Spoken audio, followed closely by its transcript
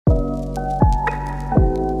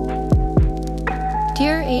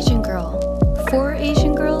Dear Asian Girl, for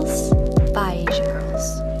Asian girls, by Asian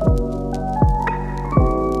girls.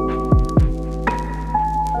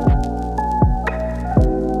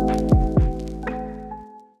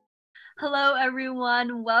 Hello,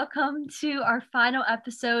 everyone. Welcome to our final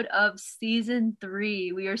episode of season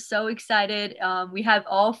 3. We are so excited. We have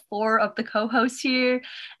all 4 of the co-hosts here,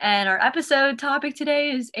 and our episode topic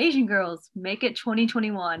today is Asian Girls Make It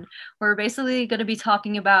 2021. We're basically going to be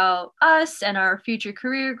talking about us and our future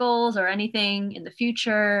career goals or anything in the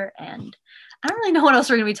future, and I don't really know what else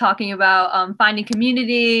we're going to be talking about, finding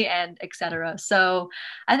community and etc. So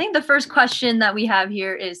I think the first question that we have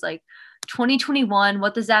here is like, 2021,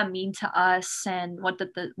 what does that mean to us, and what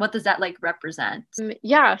does that like represent?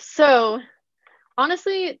 Yeah, so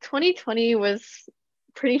honestly, 2020 was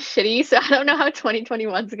pretty shitty, so I don't know how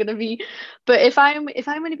 2021 is gonna be. But if I'm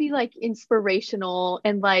gonna be like inspirational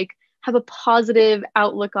and like have a positive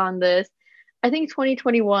outlook on this, I think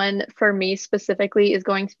 2021 for me specifically is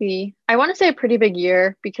going to be, I want to say a pretty big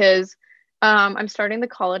year because I'm starting the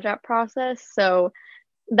college app process. So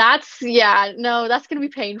that's yeah, no, that's gonna be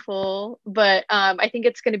painful, but I think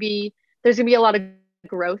there's gonna be a lot of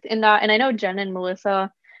growth in that, and I know Jen and Melissa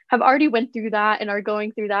have already went through that and are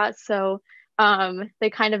going through that, so they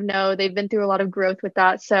kind of know they've been through a lot of growth with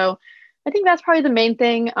that. So I think that's probably the main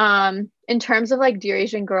thing. In terms of like Dear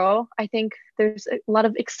Asian Girl, I think there's a lot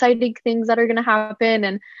of exciting things that are gonna happen,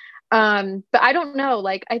 and but I don't know,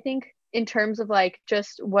 like I think in terms of like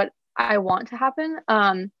just what I want to happen,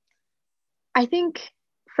 I think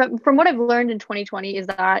from what I've learned in 2020 is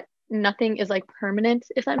that nothing is like permanent,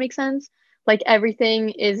 if that makes sense. Like everything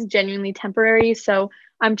is genuinely temporary. So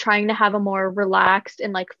I'm trying to have a more relaxed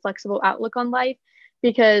and like flexible outlook on life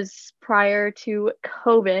because prior to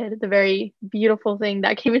COVID, the very beautiful thing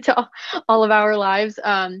that came into all of our lives,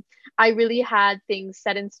 I really had things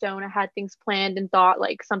set in stone. I had things planned and thought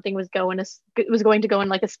like something was going to go in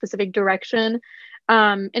like a specific direction.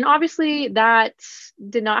 And obviously that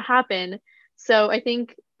did not happen. So I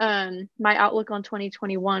think my outlook on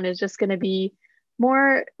 2021 is just going to be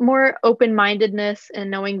more open-mindedness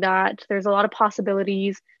and knowing that there's a lot of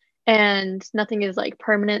possibilities and nothing is like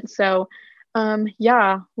permanent. So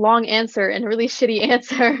yeah, long answer and a really shitty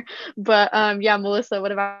answer. But yeah, Melissa,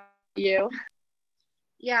 what about you?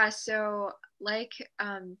 Yeah, so like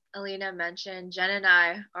Alina mentioned, Jen and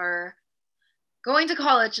I are going to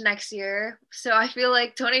college next year. So I feel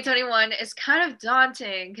like 2021 is kind of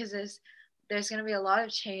daunting because there's going to be a lot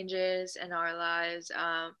of changes in our lives.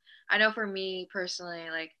 I know for me personally,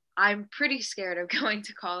 like I'm pretty scared of going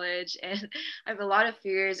to college, and I have a lot of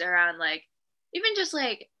fears around like even just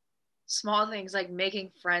like small things like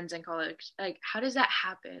making friends in college. Like how does that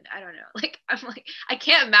happen? I don't know. Like I'm like I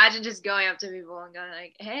can't imagine just going up to people and going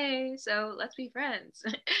like, "Hey, so let's be friends."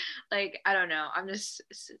 Like I don't know. I'm just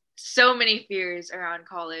so many fears around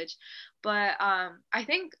college. But I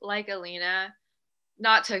think like Alina,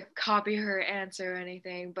 not to copy her answer or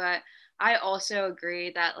anything, but I also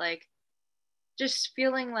agree that like just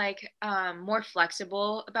feeling like more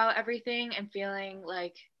flexible about everything and feeling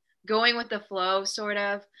like going with the flow, sort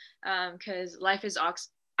of, because life is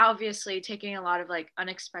obviously taking a lot of like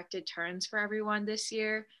unexpected turns for everyone this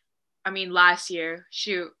year. I mean, last year,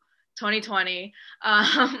 shoot, 2020.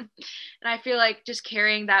 And I feel like just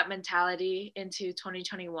carrying that mentality into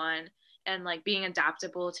 2021 and like being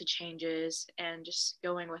adaptable to changes and just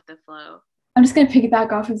going with the flow. I'm just gonna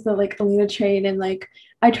piggyback off of the like Alina train and like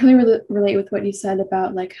I totally relate with what you said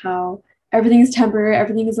about like how everything is temporary,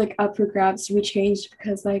 everything is like up for grabs to be changed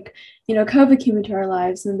because like COVID came into our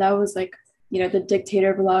lives and that was like the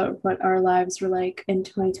dictator of a lot of what our lives were like in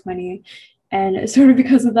 2020. And sort of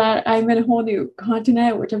because of that, I'm in a whole new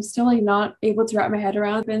continent, which I'm still like not able to wrap my head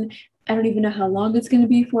around. And I don't even know how long it's gonna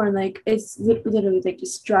be for. And like it's literally like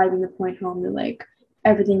just driving the point home that like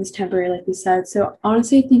everything's temporary, like we said. So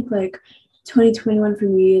honestly, I think like 2021 for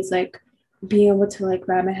me is like being able to like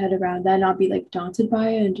wrap my head around that, not be like daunted by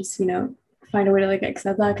it, and just find a way to like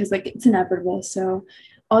accept that because like it's inevitable. So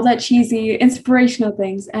all that cheesy inspirational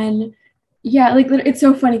things, and yeah, like it's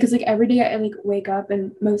so funny because like every day I like wake up,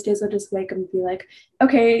 and most days I'll just wake up and be like,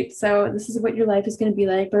 okay, so this is what your life is going to be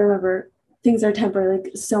like, but remember, things are temporary.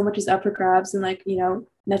 Like so much is up for grabs, and like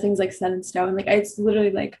nothing's like set in stone. Like it's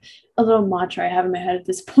literally like a little mantra I have in my head at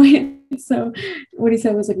this point. So what he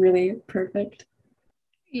said was like really perfect.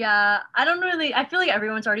 Yeah, I feel like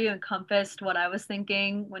everyone's already encompassed what I was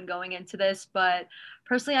thinking when going into this, but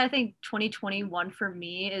personally, I think 2021 for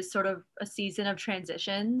me is sort of a season of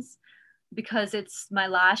transitions because it's my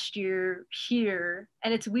last year here.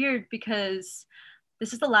 And it's weird because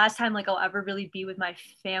this is the last time like I'll ever really be with my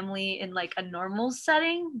family in like a normal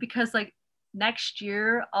setting because like next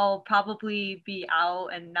year I'll probably be out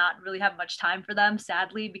and not really have much time for them,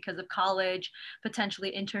 sadly, because of college,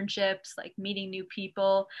 potentially internships, like meeting new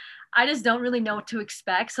people. I just don't really know what to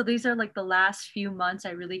expect. So these are like the last few months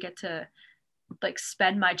I really get to like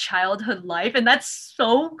spend my childhood life, and that's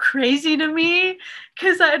so crazy to me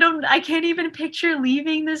because I can't even picture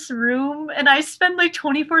leaving this room, and I spend like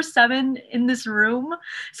 24/7 in this room,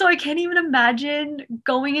 so I can't even imagine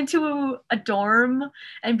going into a dorm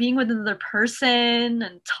and being with another person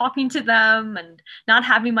and talking to them and not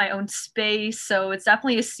having my own space. So it's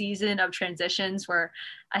definitely a season of transitions where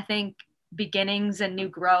I think beginnings and new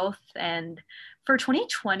growth. And for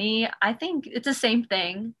 2020, I think it's the same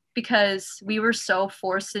thing because we were so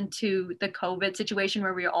forced into the COVID situation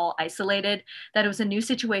where we were all isolated that it was a new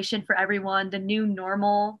situation for everyone, the new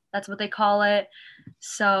normal, that's what they call it.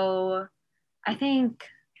 So I think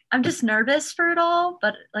I'm just nervous for it all,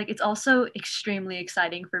 but like it's also extremely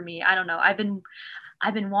exciting for me. I don't know. I've been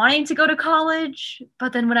wanting to go to college,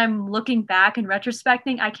 but then when I'm looking back and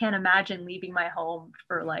retrospecting, I can't imagine leaving my home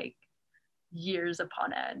for like years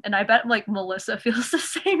upon end. And I bet like Melissa feels the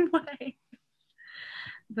same way.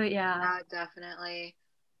 But yeah. Yeah, definitely.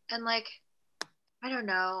 And like, I don't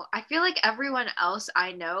know. I feel like everyone else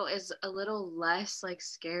I know is a little less like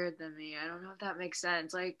scared than me. I don't know if that makes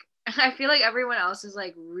sense. Like, I feel like everyone else is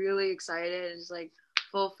like really excited and is like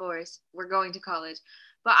full force. We're going to college.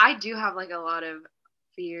 But I do have like a lot of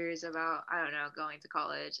fears about, I don't know, going to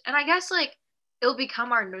college. And I guess like it'll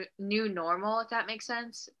become our new normal, if that makes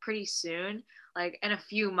sense, pretty soon. Like in a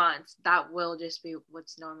few months, that will just be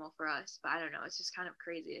what's normal for us. But I don't know. It's just kind of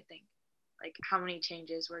crazy to think like how many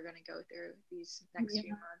changes we're going to go through these next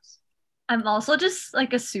few months. I'm also just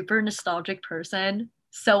like a super nostalgic person.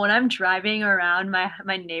 So when I'm driving around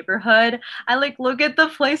my neighborhood, I like look at the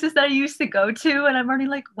places that I used to go to and I'm already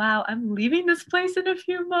like, wow, I'm leaving this place in a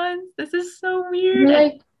few months. This is so weird. You're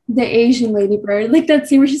like the Asian ladybird, like that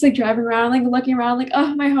scene where she's like driving around, like looking around, like,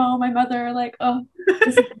 oh, my home, my mother, like, oh,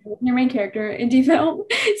 this is your main character indie film.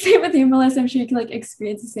 Same with you, Melissa. I'm sure you can like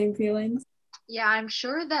experience the same feelings. Yeah, I'm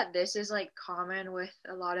sure that this is like common with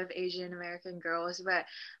a lot of Asian American girls, but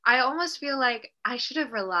I almost feel like I should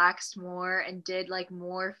have relaxed more and did like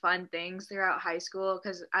more fun things throughout high school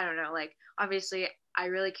because I don't know, like obviously I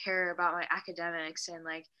really care about my academics and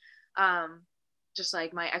like um just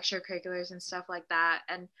like my extracurriculars and stuff like that.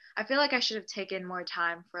 And I feel like I should have taken more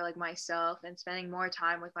time for like myself and spending more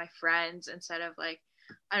time with my friends instead of like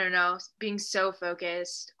I don't know, being so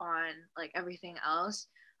focused on like everything else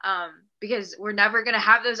because we're never going to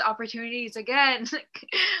have those opportunities again.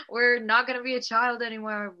 We're not going to be a child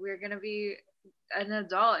anymore. We're going to be an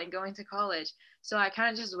adult and going to college. So I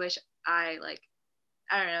kind of just wish I like,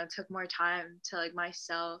 I don't know, took more time to like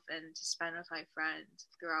myself and to spend with my friends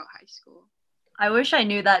throughout high school. I wish I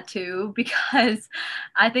knew that too because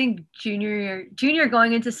I think junior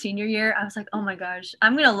going into senior year, I was like, oh my gosh,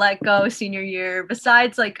 I'm gonna let go senior year.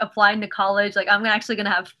 Besides like applying to college, like I'm actually gonna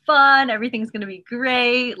have fun. Everything's gonna be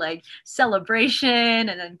great, like celebration.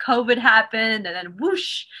 And then COVID happened, and then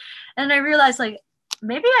whoosh. And I realized like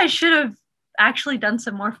maybe I should have actually done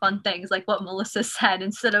some more fun things, like what Melissa said,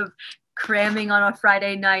 instead of cramming on a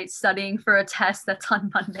Friday night studying for a test that's on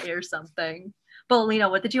Monday or something. But Alina,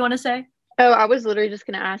 what did you want to say? Oh, I was literally just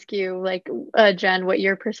gonna ask you, like, Jen, what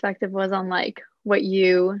your perspective was on like what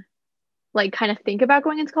you like kind of think about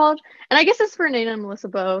going into college. And I guess it's for Nana and Melissa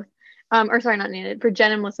both. Or sorry, not Nana, for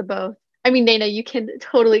Jen and Melissa both. I mean, Nana, you can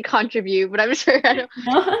totally contribute, but I'm sure I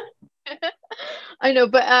don't. I know,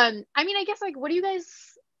 but I mean, I guess like, what do you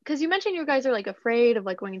guys? Because you mentioned you guys are like afraid of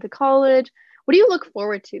like going into college. What do you look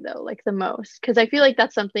forward to though, like the most? Because I feel like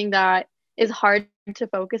that's something that is hard to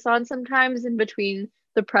focus on sometimes in between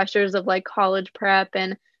the pressures of like college prep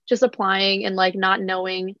and just applying and like not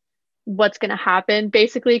knowing what's going to happen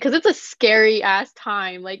basically because it's a scary ass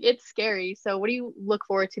time, like it's scary. So what do you look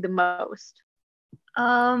forward to the most?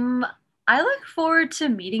 I look forward to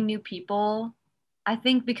meeting new people. I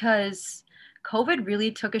think because COVID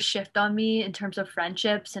really took a shift on me in terms of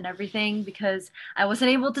friendships and everything because I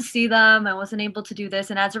wasn't able to see them, I wasn't able to do this,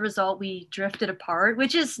 and as a result we drifted apart,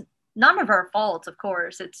 which is none of our faults, of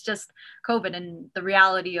course. It's just COVID and the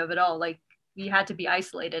reality of it all. Like we had to be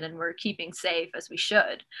isolated and we're keeping safe as we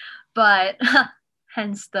should. But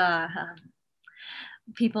hence the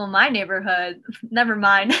people in my neighborhood, never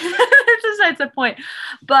mind. That's besides the point.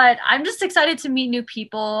 But I'm just excited to meet new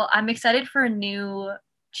people. I'm excited for a new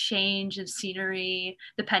change of scenery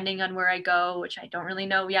depending on where I go, which I don't really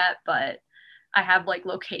know yet, but I have like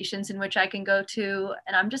locations in which I can go to.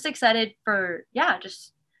 And I'm just excited for, yeah,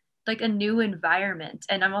 just like a new environment.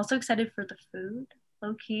 And I'm also excited for the food,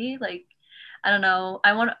 low key. Like I don't know.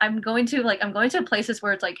 I'm going to places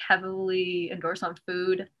where it's like heavily endorsed on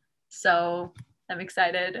food. So I'm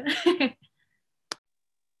excited.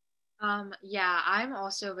 Yeah, I'm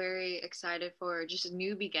also very excited for just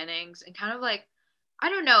new beginnings and kind of like, I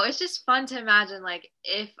don't know, it's just fun to imagine like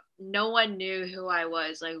if no one knew who I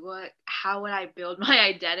was, like how would I build my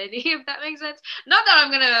identity, if that makes sense? Not that I'm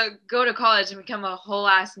gonna go to college and become a whole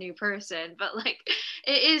ass new person, but like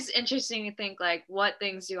it is interesting to think like what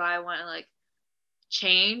things do I want to like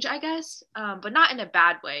change, I guess, but not in a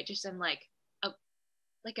bad way, just in a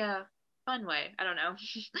a fun way. I don't know.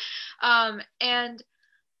 And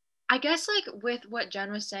I guess like with what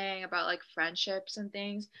Jen was saying about like friendships and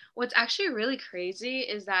things, what's actually really crazy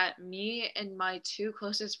is that me and my two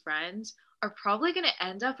closest friends are probably going to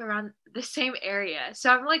end up around the same area. So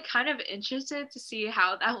I'm like kind of interested to see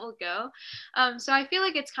how that will go. So I feel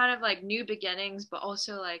like it's kind of like new beginnings, but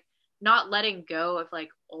also like not letting go of like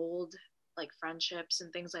old like friendships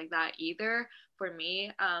and things like that either for me.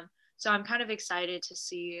 So I'm kind of excited to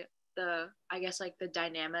see I guess like the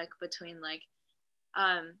dynamic between like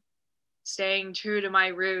um staying true to my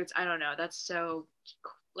roots. I don't know, that's so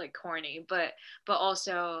like corny, but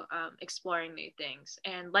also exploring new things.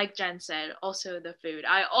 And like Jen said, also the food.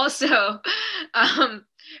 I also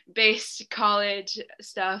based college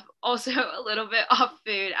stuff also a little bit off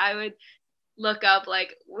food. I would look up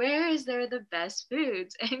like where is there the best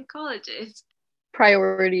foods in colleges.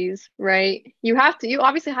 Priorities, right? You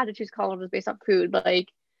obviously had to choose colleges based off food, like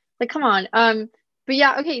come on. But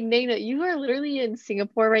yeah, okay, Naina, you are literally in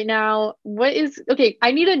Singapore right now. Okay,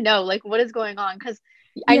 I need to know like what is going on because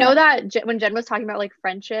I Yeah. know that when Jen was talking about like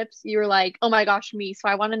friendships, you were like, "Oh my gosh, me." So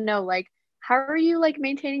I want to know like how are you like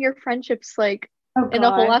maintaining your friendships like Oh in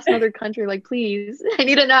a whole God. ass another country? Like, please, I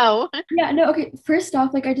need to know. Yeah, no, okay. First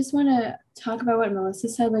off, like I just want to talk about what Melissa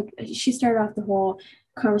said. Like she started off the whole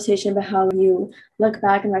conversation about how you look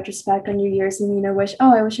back in retrospect on your years and I wish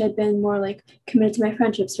I'd been more like committed to my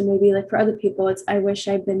friendships, or maybe like for other people, it's I wish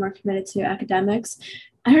I'd been more committed to academics.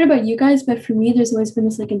 I don't know about you guys, but for me, there's always been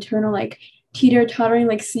this like internal like teeter-tottering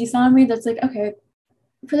like seesaw in me that's like, okay,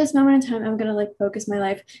 for this moment in time, I'm gonna like focus my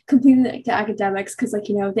life completely like, to academics because like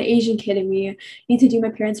the Asian kid in me need to do my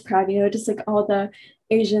parents proud, just like all the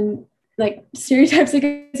Asian like stereotypes, like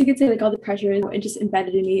you could say, like all the pressure and just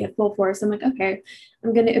embedded in me at full force. I'm like, okay,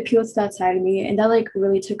 I'm gonna appeal to that side of me, and that like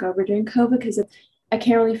really took over during COVID because I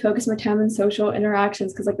can't really focus my time on social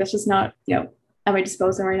interactions because like that's just not at my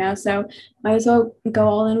disposal right now. So might as well go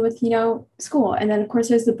all in with school, and then of course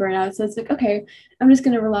there's the burnout. So it's like, okay, I'm just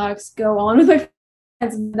gonna relax, go on with my,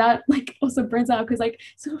 and that like also burns out because like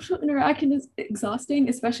social interaction is exhausting,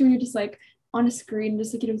 especially when you're just like on a screen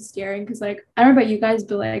just like staring, because like I don't know about you guys,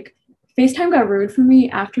 but like FaceTime got ruined for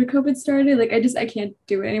me after COVID started. Like I can't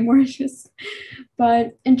do it anymore. It's just,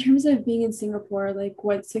 but in terms of being in Singapore, like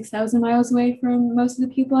what, 6,000 miles away from most of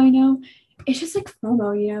the people I know, it's just like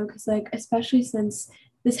FOMO, because like especially since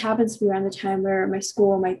this happens to be around the time where my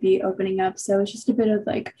school might be opening up, so it's just a bit of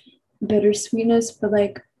like bittersweetness. But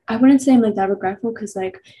like I wouldn't say I'm like that regretful because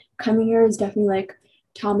like coming here is definitely like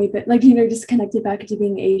taught me, but like just connected back into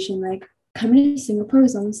being Asian. Like coming to Singapore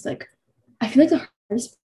was almost like, I feel like the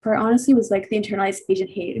hardest part honestly was like the internalized Asian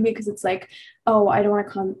hate in me, because it's like, oh, I don't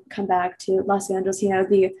want to come back to Los Angeles,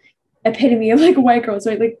 the epitome of like white girls,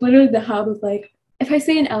 right? Like literally the hub of like, if I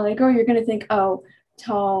say an LA girl, you're gonna think, oh,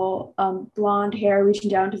 tall, blonde hair reaching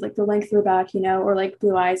down to like the length of her back, or like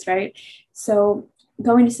blue eyes, right? So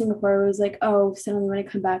going to Singapore was like, oh, suddenly when I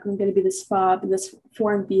come back, I'm gonna be this fob, this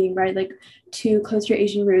foreign being, right? Like too close to your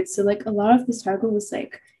Asian roots. So like a lot of the struggle was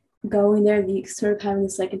like going there, the sort of having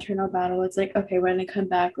this like internal battle. It's like, okay, when I come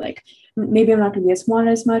back, like maybe I'm not gonna be as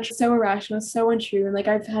wanted as much. So irrational, so untrue. And like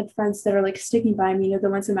I've had friends that are like sticking by me, the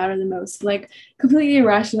ones that matter the most, like completely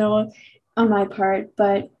irrational on my part.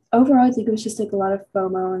 But overall, I think it was just like a lot of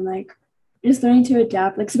FOMO and like just learning to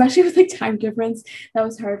adapt, like especially with like time difference. That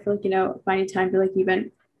was hard for like finding time to like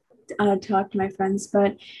even talk to my friends.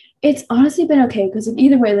 But it's honestly been okay because like,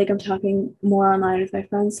 either way, like I'm talking more online with my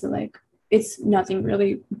friends, so like it's nothing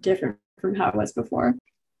really different from how it was before.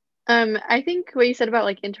 I think what you said about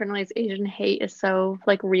like internalized Asian hate is so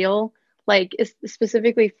like real, like it's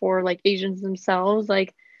specifically for like Asians themselves.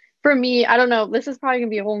 Like for me, I don't know, this is probably gonna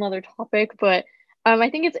be a whole nother topic, but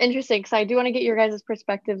I think it's interesting because I do want to get your guys'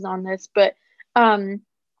 perspectives on this. But um,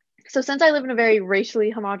 so since I live in a very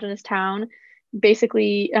racially homogenous town,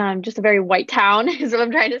 basically just a very white town is what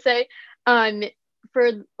I'm trying to say. Um,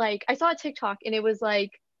 for like I saw a TikTok and it was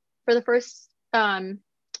like for the first 10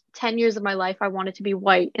 years of my life I wanted to be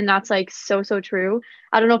white, and that's like so so true.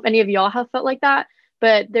 I don't know if any of y'all have felt like that,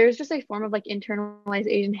 but there's just a form of like internalized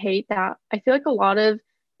Asian hate that I feel like a lot of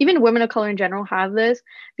even women of color in general have this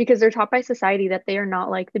because they're taught by society that they are not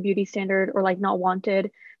like the beauty standard or like not wanted.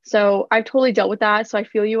 So I've totally dealt with that. So I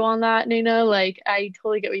feel you on that, Nina. Like I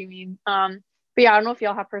totally get what you mean. But yeah, I don't know if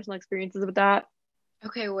y'all have personal experiences with that.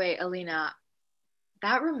 Okay, wait, Alina.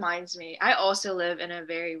 That reminds me, I also live in a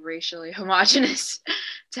very racially homogenous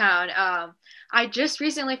town. I just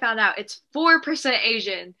recently found out it's 4%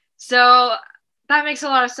 Asian. So that makes a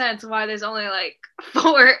lot of sense why there's only like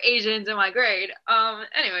 4 Asians in my grade.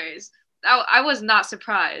 Anyways, I was not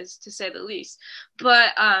surprised to say the least. But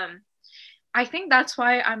I think that's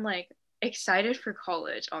why I'm like excited for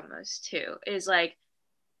college almost too, is like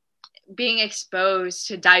being exposed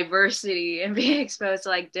to diversity and being exposed to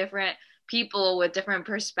like different people with different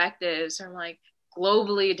perspectives from like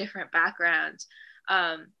globally different backgrounds.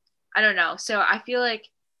 I don't know. So I feel like,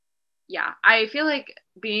 yeah, I feel like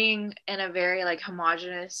being in a very like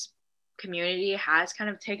homogenous community has kind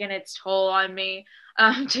of taken its toll on me,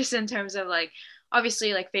 just in terms of like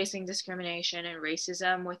obviously like facing discrimination and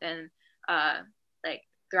racism within like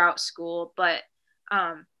throughout school. But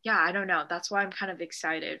yeah, I don't know. That's why I'm kind of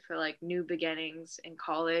excited for like new beginnings in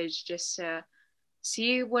college, just to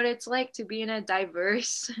see what it's like to be in a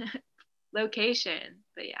diverse location.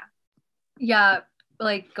 But yeah. Yeah,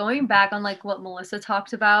 like going back on like what Melissa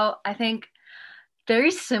talked about, I think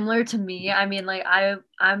very similar to me. I mean, like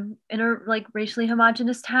I'm in a like racially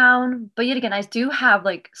homogenous town, but yet again, I do have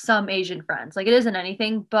like some Asian friends. Like it isn't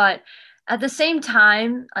anything, but at the same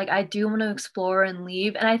time, like I do want to explore and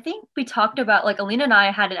leave. And I think we talked about like Alina and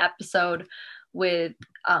I had an episode with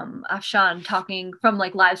Afshan talking from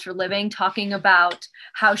like Lives for Living, talking about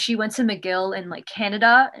how she went to McGill in like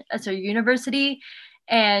Canada as her university,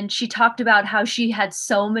 and she talked about how she had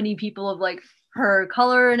so many people of like her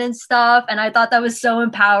color and stuff. And I thought that was so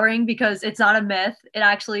empowering because it's not a myth. It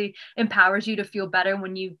actually empowers you to feel better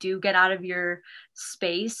when you do get out of your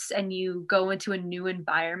space and you go into a new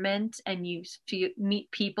environment and you meet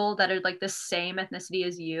people that are like the same ethnicity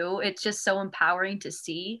as you. It's just so empowering to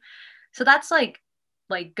see. So that's like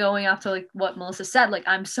going off to like what Melissa said, like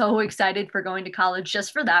I'm so excited for going to college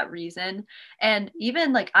just for that reason. And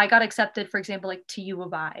even like I got accepted, for example, like to U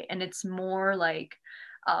of I, and it's more like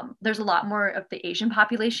there's a lot more of the Asian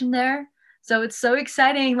population there. So it's so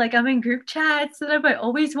exciting. Like I'm in group chats that I've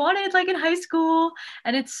always wanted like in high school.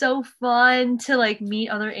 And it's so fun to like meet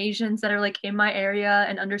other Asians that are like in my area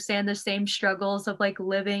and understand the same struggles of like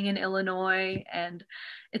living in Illinois. And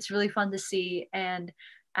it's really fun to see. And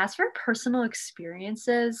as for personal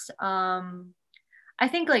experiences, I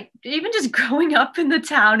think like even just growing up in the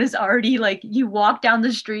town is already like you walk down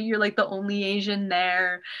the street, you're like the only Asian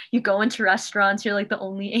there. You go into restaurants, you're like the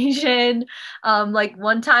only Asian. Like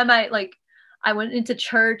one time I went into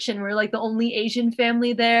church and we're like the only Asian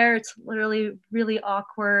family there. It's literally really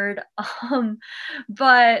awkward.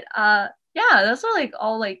 But yeah, that's what like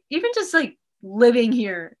all like even just like living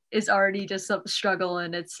here is already just a struggle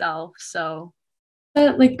in itself. So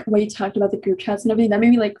like what you talked about the group chats and everything, that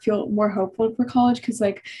made me like feel more hopeful for college, because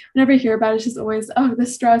like whenever I hear about it, it's just always, oh, the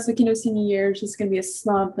stress, like, you know, senior year is just gonna be a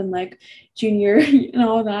slump, and like junior and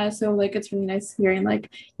all that. So like it's really nice hearing like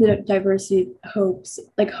the diversity hopes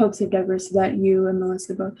of diversity that you and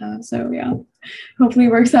Melissa both have. So yeah, hopefully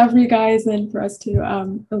it works out for you guys and for us too,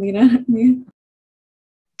 Alina.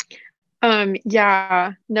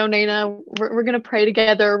 Yeah, no, Nana, we're gonna pray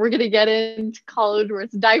together. We're gonna get into college where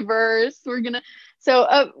it's diverse.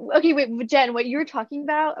 Okay, wait, Jen, what you were talking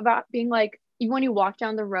about being like, even when you walk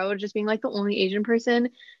down the road, just being like the only Asian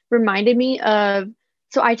person, reminded me of,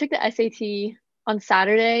 so I took the SAT on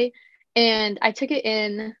Saturday, and I took it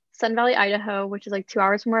in Sun Valley, Idaho, which is like 2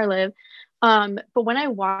 hours from where I live. But when I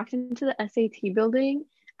walked into the SAT building,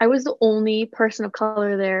 I was the only person of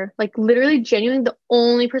color there, like literally genuinely the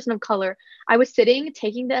only person of color. I was sitting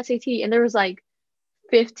taking the SAT, and there was like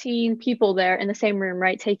 15 people there in the same room,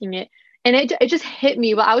 right, taking it. And it just hit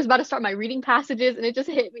me while I was about to start my reading passages, and it just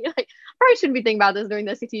hit me like, I probably shouldn't be thinking about this during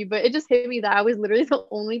the SAT, but it just hit me that I was literally the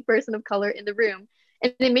only person of color in the room.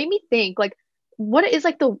 And it made me think, like, what is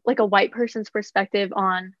like a white person's perspective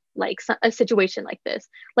on like a situation like this?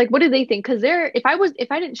 Like, what do they think? Because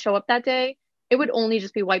if I didn't show up that day, it would only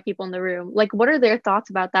just be white people in the room. Like, what are their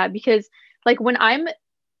thoughts about that? Because like when I'm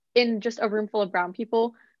in just a room full of brown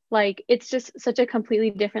people, like it's just such a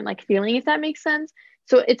completely different like feeling, if that makes sense.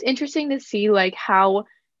 So it's interesting to see like how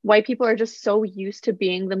white people are just so used to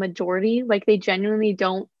being the majority, like they genuinely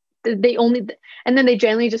don't, they only, and then they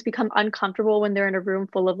generally just become uncomfortable when they're in a room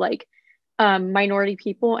full of like minority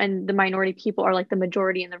people, and the minority people are like the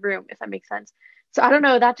majority in the room, if that makes sense. So I don't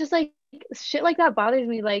know, that just like shit like that bothers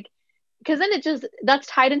me, like because then that's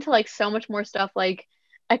tied into like so much more stuff, like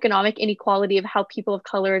economic inequality of how people of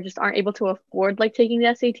color just aren't able to afford like taking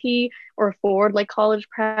the SAT or afford like college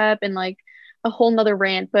prep and like a whole nother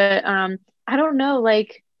rant. But I don't know,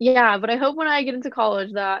 like yeah, but I hope when I get into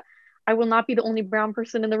college that I will not be the only brown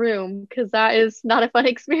person in the room because that is not a fun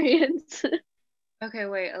experience. Okay,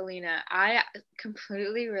 wait, Alina. I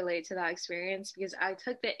completely relate to that experience because I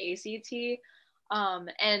took the ACT,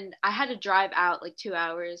 and I had to drive out like 2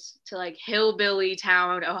 hours to like Hillbilly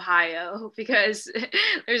Town, Ohio, because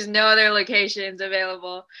there's no other locations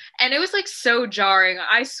available. And it was like so jarring.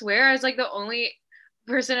 I swear I was like the only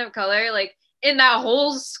person of color like in that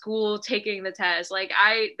whole school taking the test. Like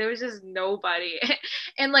there was just nobody.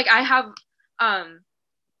 And like um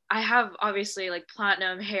I have obviously like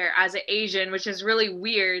platinum hair as an Asian, which is really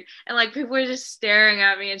weird. And like people were just staring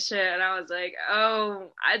at me and shit. And I was like,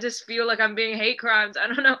 oh, I just feel like I'm being hate crimes. I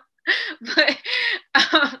don't know. But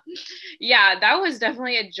um, yeah, that was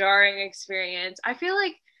definitely a jarring experience. I feel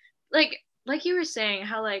like, like you were saying,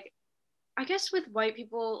 how like, I guess with white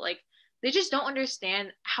people, like, they just don't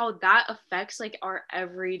understand how that affects like our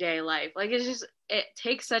everyday life. Like, it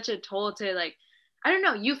takes such a toll to like, I don't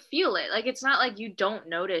know, you feel it. Like it's not like you don't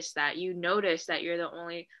notice that. You notice that you're the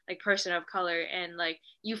only like person of color and like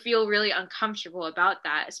you feel really uncomfortable about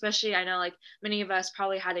that. Especially I know like many of us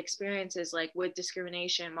probably had experiences like with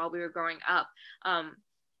discrimination while we were growing up.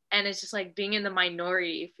 And it's just like being in the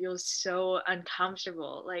minority feels so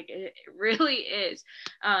uncomfortable. Like it really is.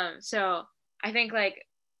 So I think like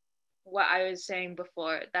what I was saying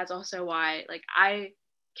before, that's also why like I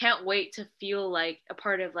can't wait to feel like a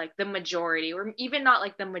part of like the majority, or even not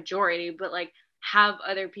like the majority, but like have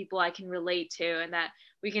other people I can relate to and that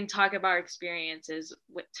we can talk about our experiences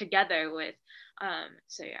together with.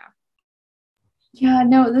 So yeah. Yeah,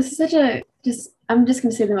 no, this is such a just I'm just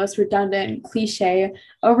gonna say the most redundant, cliche,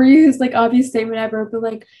 overused, like obvious statement ever, but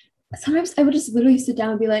like sometimes I would just literally sit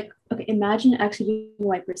down and be like, okay, imagine actually being a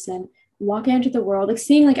white person, walking into the world, like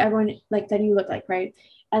seeing like everyone like that you look like, right?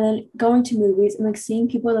 And then going to movies and like seeing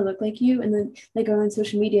people that look like you, and then like going on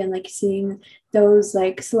social media and like seeing those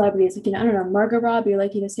like celebrities, like I don't know, Margot Robbie, or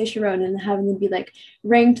like Saoirse Ronan, and having them be like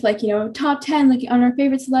ranked like top 10 like on our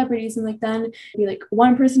favorite celebrities, and like then be like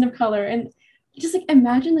one person of color, and just like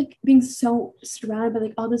imagine like being so surrounded by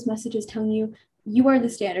like all those messages telling you you are the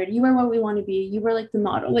standard, you are what we want to be, you are like the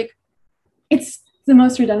model. Like it's the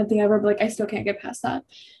most redundant thing ever, but like I still can't get past that.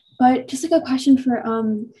 But just like a question for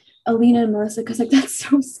Alina and Melissa, because like that's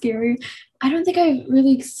so scary. I don't think I've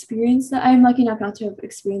really experienced that. I'm lucky enough not to have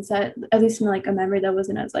experienced that, at least in like a memory that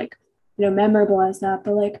wasn't as like memorable as that.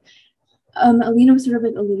 But like Alina was sort of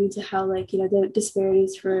like alluding to how like the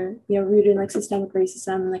disparities for rooted in like systemic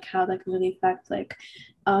racism, and like how that can really affect like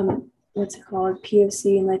what's it called,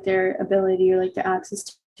 POC, and like their ability or like their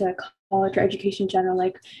access to college or education in general.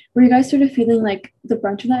 Like were you guys sort of feeling like the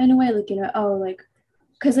brunt of that in a way, like oh like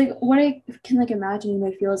because like what I can like imagine you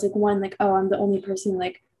might feel is like one, like oh, I'm the only person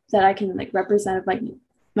like that I can like represent like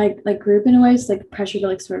my like group in a way. It's like pressure to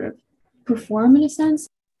like sort of perform in a sense.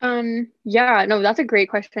 Yeah, no, that's a great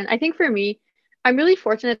question. I think for me, I'm really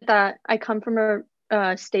fortunate that I come from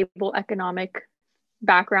a stable economic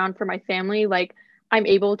background for my family. Like, I'm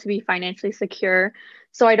able to be financially secure,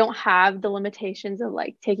 so I don't have the limitations of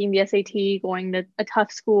like taking the SAT, going to a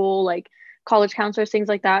tough school, like college counselors, things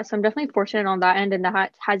like that. So I'm definitely fortunate on that end, and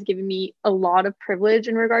that has given me a lot of privilege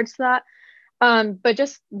in regards to that. But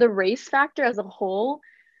just the race factor as a whole,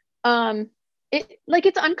 um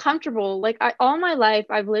it's uncomfortable. Like all my life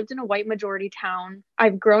I've lived in a white majority town.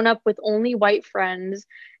 I've grown up with only white friends,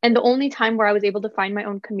 and the only time where I was able to find my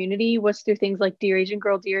own community was through things like Dear Asian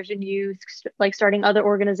Girl, Dear Asian Youth, like starting other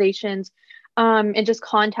organizations, and just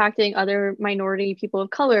contacting other minority people of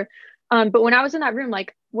color. But when I was in that room,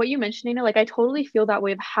 like what you mentioned, Nina, like I totally feel that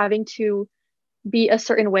way of having to be a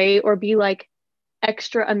certain way or be like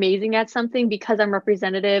extra amazing at something because I'm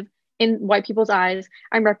representative in white people's eyes.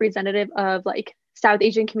 I'm representative of like South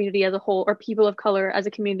Asian community as a whole, or people of color as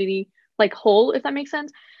a community like whole, if that makes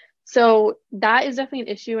sense. So that is definitely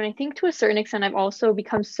an issue. And I think to a certain extent, I've also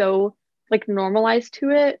become so like normalized to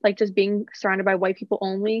it, like just being surrounded by white people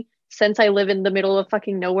only since I live in the middle of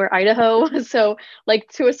fucking nowhere, Idaho. So like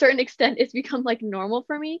to a certain extent, it's become like normal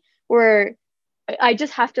for me where I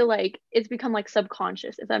just have to like, it's become like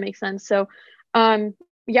subconscious, if that makes sense. So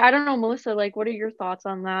yeah, I don't know, Melissa, like what are your thoughts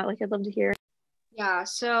on that? Like I'd love to hear. Yeah,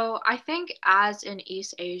 so I think as an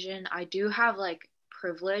East Asian, I do have like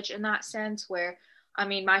privilege in that sense where, I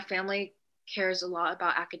mean, my family cares a lot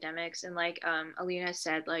about academics, and like Alina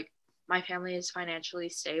said, like my family is financially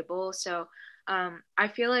stable. So I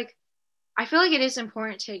feel like it is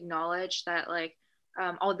important to acknowledge that like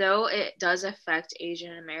although it does affect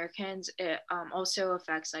Asian Americans, it also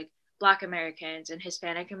affects like Black Americans and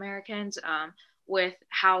Hispanic Americans, with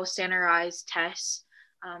how standardized tests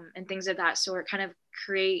and things of that sort kind of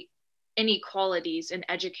create inequalities in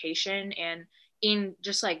education and in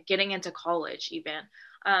just like getting into college even.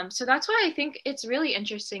 So that's why I think it's really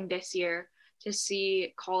interesting this year to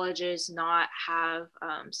see colleges not have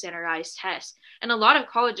standardized tests. And a lot of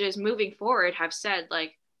colleges moving forward have said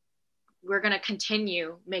like, we're going to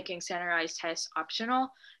continue making standardized tests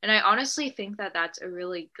optional. And I honestly think that that's a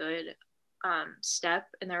really good step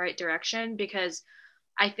in the right direction, because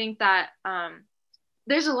I think that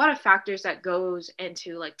there's a lot of factors that goes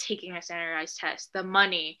into like taking a standardized test: the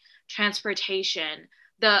money, transportation,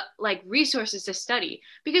 the like resources to study,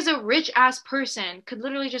 because a rich ass person could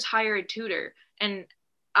literally just hire a tutor and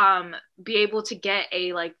be able to get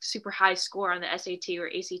a like super high score on the SAT or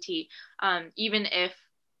ACT, even if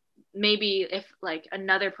maybe if like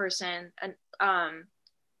another person,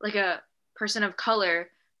 like a person of color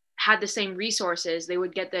had the same resources, they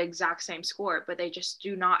would get the exact same score, but they just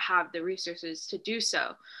do not have the resources to do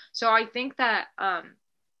so. So I think that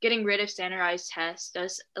getting rid of standardized tests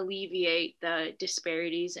does alleviate the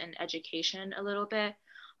disparities in education a little bit.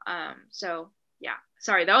 So yeah,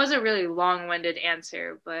 sorry, that was a really long-winded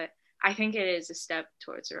answer, but I think it is a step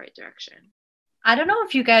towards the right direction. I don't know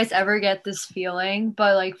if you guys ever get this feeling,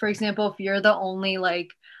 but like, for example, if you're the only like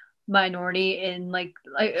minority in like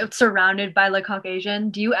surrounded by like Caucasian,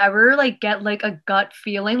 do you ever like get like a gut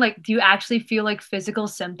feeling? Like, do you actually feel like physical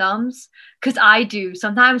symptoms? Because I do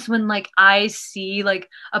sometimes when like I see like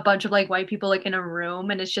a bunch of like white people like in a room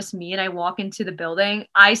and it's just me and I walk into the building,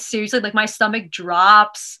 I seriously like my stomach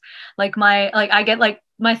drops, like my like I get like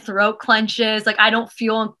my throat clenches, like I don't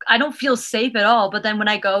feel safe at all. But then when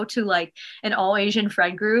I go to like an all Asian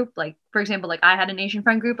friend group, like for example, like I had an Asian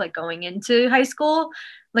friend group like going into high school,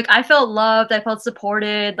 like I felt loved, I felt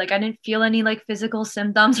supported, like I didn't feel any like physical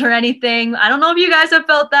symptoms or anything. I don't know if you guys have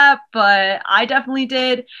felt that, but I definitely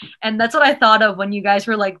did. And that's what I thought of when you guys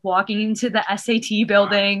were like walking into the SAT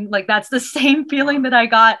building. Like that's the same feeling that I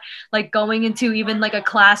got like going into even like a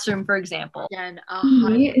classroom, for example. Again,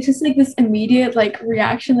 Me, it's just like this immediate like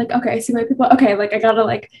reaction, like, okay, I see my people, okay, like I gotta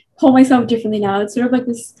like hold myself differently now. It's sort of like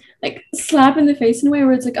this like slap in the face in a way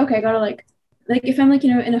where it's like, okay, I gotta like if I'm like,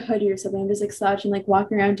 you know, in a hoodie or something, I'm just like slouching, like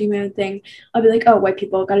walking around doing my own thing, I'll be like, oh, white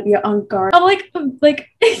people gotta be on guard. I'm like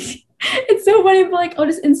it's so funny, but like I'll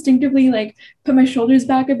just instinctively like put my shoulders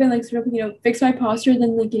back a bit, like sort of, you know, fix my posture,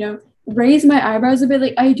 then like, you know, raise my eyebrows a bit.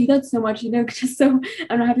 Like I do that so much, you know, just so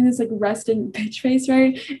I'm not having this like resting bitch face,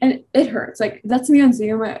 right? And it hurts. Like that's me on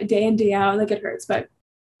Zoom day in, day out, like it hurts, but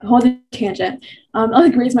hold a tangent. I'll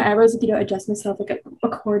like raise my eyebrows, like, you know, adjust myself like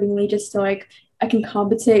accordingly, just so like I can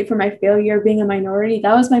compensate for my failure of being a minority.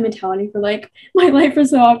 That was my mentality for like my life for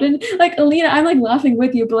so often. Like Alina, I'm like laughing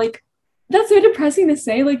with you, but like that's so depressing to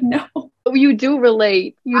say. Like no. You do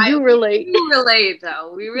relate. You do relate. We relate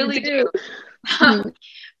though. We really do.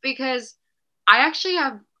 Because I actually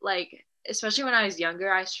have like, especially when I was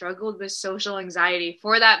younger, I struggled with social anxiety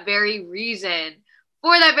for that very reason.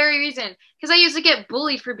 Because I used to get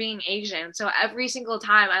bullied for being Asian. So every single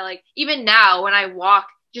time I like, even now when I walk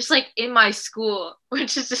just like in my school,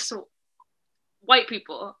 which is just white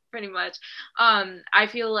people pretty much, I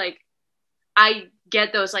feel like I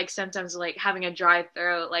get those like symptoms of like having a dry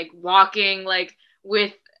throat, like walking like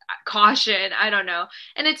with caution. I don't know.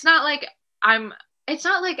 And it's not like I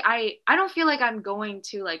don't feel like I'm going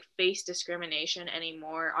to like face discrimination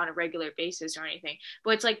anymore on a regular basis or anything.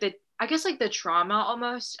 But it's like I guess like the trauma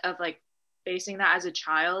almost of like facing that as a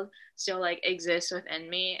child still like exists within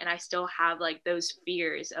me, and I still have like those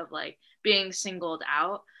fears of like being singled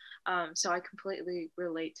out. So I completely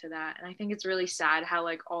relate to that. And I think it's really sad how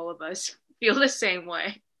like all of us feel the same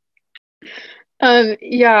way.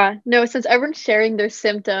 Yeah, no, since everyone's sharing their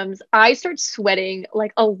symptoms, I start sweating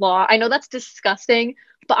like a lot. I know that's disgusting,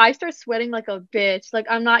 but I start sweating like a bitch. Like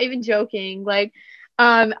I'm not even joking. Like,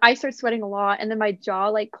 I start sweating a lot and then my jaw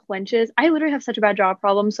like clenches. I literally have such a bad jaw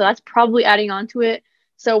problem, so that's probably adding on to it.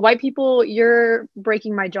 So white people, you're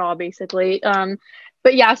breaking my jaw basically.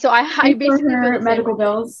 But yeah, so I basically feel the same medical way.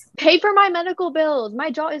 bills. Pay for my medical bills. My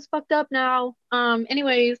jaw is fucked up now.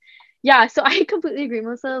 Anyways, yeah, so I completely agree,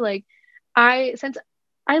 Melissa. Like since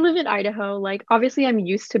I live in Idaho, like obviously I'm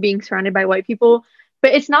used to being surrounded by white people,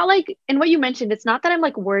 but it's not like, and what you mentioned, it's not that I'm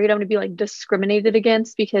like worried I'm gonna be like discriminated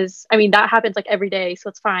against, because I mean that happens like every day, so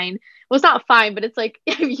it's fine. Well, it's not fine, but it's like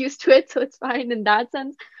I'm used to it, so it's fine in that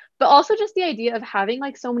sense. but also just the idea of having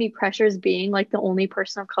like so many pressures being like the only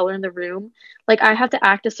person of color in the room. Like I have to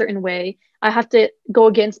act a certain way. I have to go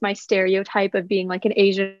against my stereotype of being like an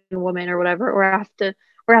Asian woman or whatever,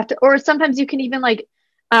 or sometimes you can even like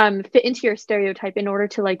fit into your stereotype in order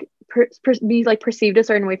to like be like perceived a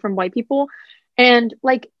certain way from white people. And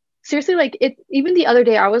like seriously, like it even the other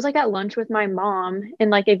day I was like at lunch with my mom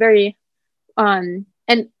in like a very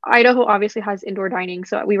and Idaho obviously has indoor dining,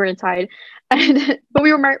 so we were inside, and but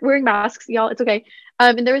we were wearing masks, y'all. It's okay.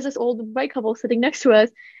 And there was this old white couple sitting next to us,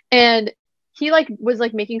 and he like was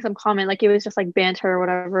like making some comment, like it was just like banter or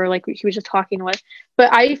whatever, like he was just talking to us.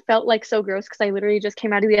 But I felt like so gross because I literally just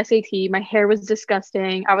came out of the SAT. My hair was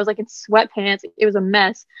disgusting. I was like in sweatpants. It was a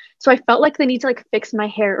mess. So I felt like the need to like fix my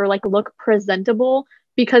hair or like look presentable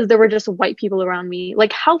because there were just white people around me.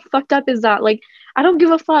 Like how fucked up is that? Like I don't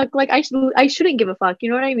give a fuck. Like I shouldn't give a fuck. You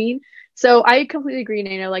know what I mean? So I completely agree,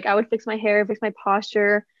 Nana. Like I would fix my hair, fix my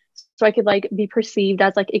posture, so I could like be perceived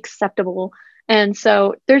as like acceptable. And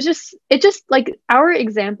so there's just it just like our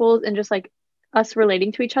examples and just like us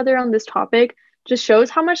relating to each other on this topic just shows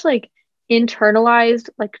how much like internalized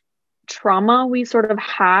like trauma we sort of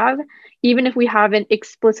have, even if we haven't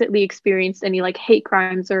explicitly experienced any like hate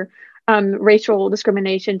crimes or racial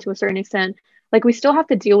discrimination to a certain extent. Like we still have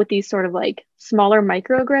to deal with these sort of like smaller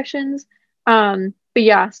microaggressions. But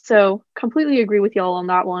yeah, so completely agree with y'all on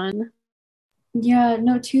that one. Yeah,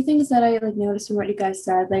 no, two things that I like noticed from what you guys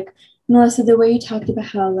said, like Melissa, the way you talked about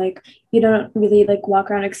how like you don't really like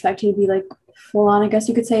walk around expecting to be like full on, I guess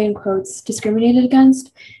you could say in quotes, discriminated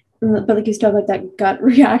against, but like you still have like that gut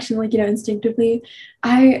reaction, like instinctively.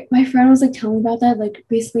 My friend was like telling me about that, like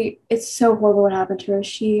basically it's so horrible what happened to her.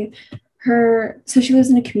 So she lives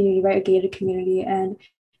in a community, right, a gated community, and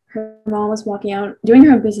her mom was walking out doing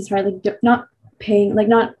her own business, right, like not paying, like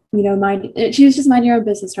not mind, she was just minding her own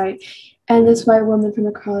business, right, and this white woman from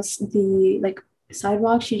across the like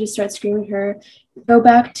sidewalk, she just starts screaming at her, go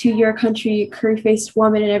back to your country, curry-faced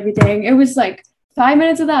woman, and everything. It was like 5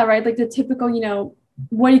 minutes of that, right, like the typical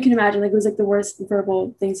what you can imagine, like it was like the worst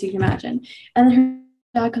verbal things you can imagine. And then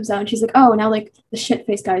her dad comes out and she's like, oh, now like the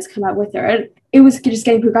shit-faced guys come out with her, and it was just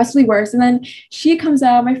getting progressively worse. And then she comes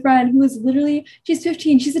out, my friend, who is literally, she's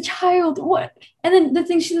 15, she's a child, what? And then the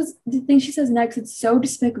thing she says next, it's so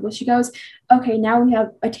despicable. She goes, okay, now we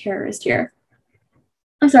have a terrorist here.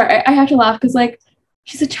 I'm sorry, I have to laugh because like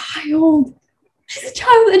she's a child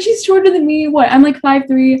and she's shorter than me. What, I'm like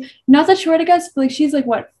 5'3", not that short I guess, but like she's like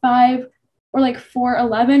what, 5 or like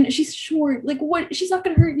 4'11". She's short, like what, she's not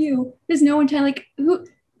gonna hurt you. There's no intent, like who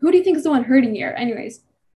do you think is the one hurting here? Anyways,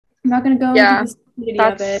 I'm not gonna go into the stupidity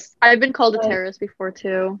of it. I've been called a terrorist before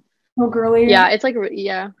too. Oh, girly. Yeah, it's like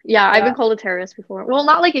yeah, I've been called a terrorist before. Well,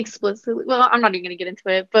 not like explicitly. Well, I'm not even gonna get into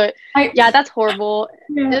it, but yeah, that's horrible.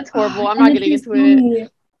 Yeah. It's horrible. I'm not getting into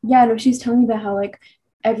it. Yeah, no, she's telling me about how like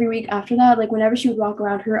every week after that, like whenever she would walk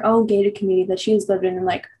around her own gated community that she has lived in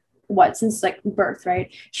like what, since like birth, right?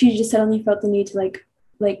 She just suddenly felt the need to like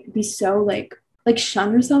be so like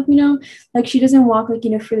shun herself, like she doesn't walk like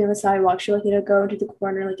freely on the sidewalk. She'll like go into the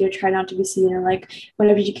corner, like try not to be seen, and like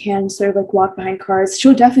whenever she can sort of like walk behind cars.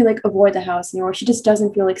 She'll definitely like avoid the house anymore. She just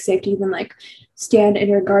doesn't feel like safe to even like stand in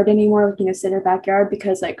her garden anymore, like sit in her backyard,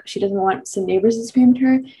 because like she doesn't want some neighbors to scream at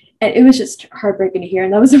her. And it was just heartbreaking to hear,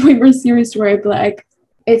 and that was a way more serious story, but like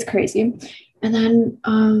it's crazy. And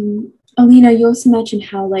then Alina, you also mentioned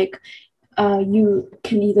how like you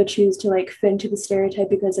can either choose to like fit into the stereotype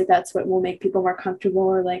because like that's what will make people more comfortable,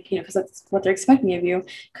 or like because that's what they're expecting of you,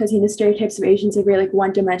 because stereotypes of Asians are very like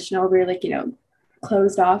one-dimensional, very like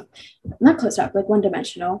closed off, not closed off, like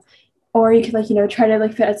one-dimensional. Or you could like try to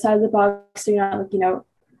like fit outside of the box, so you're not like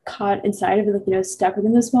caught inside of it, like stuck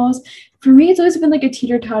within those walls. For me, it's always been like a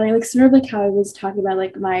teeter-tottering, like sort of like how I was talking about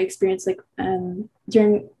like my experience like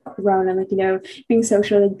during Corona, like being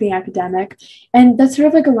social, like being academic, and that sort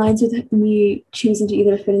of like aligns with me choosing to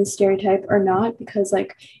either fit in the stereotype or not, because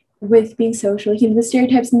like with being social, like the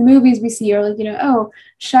stereotypes in the movies we see are like oh,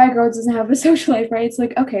 shy girl doesn't have a social life, right? It's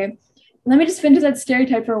like, okay, let me just fit into that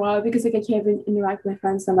stereotype for a while, because like I can't even interact with my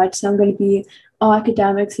friends so much, so I'm going to be all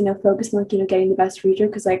academics, focused on like getting the best future,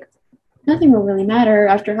 because like nothing will really matter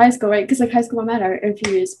after high school, right? Because like high school will matter in a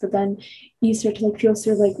few years, but then you start to like feel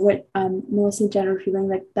sort of like what Melissa and Jen were feeling,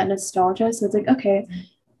 like that nostalgia. So it's like, okay,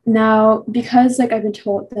 now because like I've been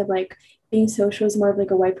told that like being social is more of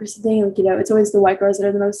like a white person thing, like it's always the white girls that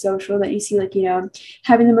are the most social, that you see like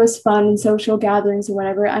having the most fun and social gatherings and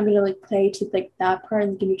whatever. I'm gonna like play to like that part,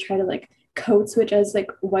 and gonna try to like code switch as like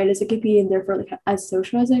white as it could be and therefore like as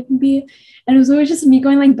social as it can be. And it was always just me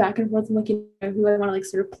going like back and forth and like, you know, who I want to like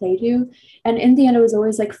sort of play to. And in the end, it was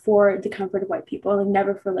always like for the comfort of white people, like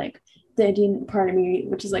never for like the Indian part of me,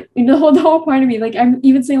 which is like, you know, the whole part of me. Like I'm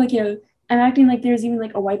even saying like, you know, I'm acting like there's even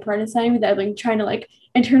like a white part inside me that I'm like trying to like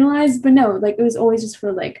internalize, but no, like it was always just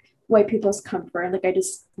for like white people's comfort. Like I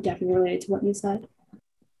just definitely related to what you said.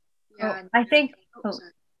 Yeah, I think, oh,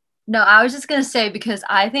 sorry. no, I was just gonna say because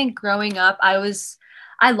I think growing up,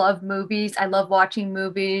 I love movies. I love watching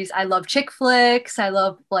movies. I love chick flicks. I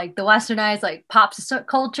love like the westernized like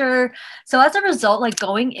culture. So as a result, like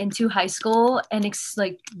going into high school and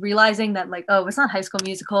like realizing that like, oh, it's not High School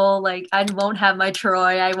Musical. Like I won't have my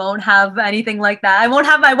Troy. I won't have anything like that. I won't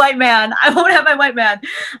have my white man. I won't have my white man.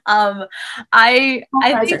 Um, I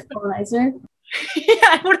think Colonizer. yeah,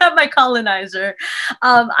 I would have my colonizer.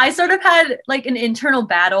 I sort of had like an internal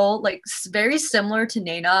battle, like very similar to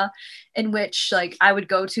Nana, in which like I would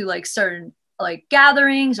go to like certain like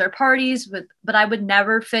gatherings or parties with, but I would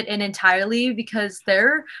never fit in entirely because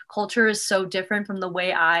their culture is so different from the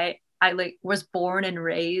way I like was born and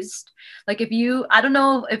raised. Like if you, I don't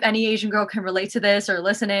know if any Asian girl can relate to this or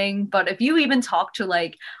listening, but if you even talk to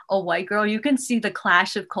like a white girl, you can see the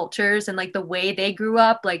clash of cultures and like the way they grew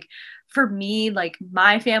up. Like for me, like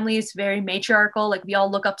my family is very matriarchal. Like we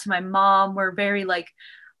all look up to my mom. We're very like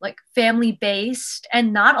family based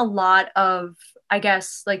and not a lot of I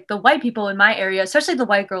guess like the white people in my area, especially the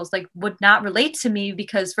white girls, like would not relate to me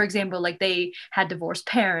because, for example, like they had divorced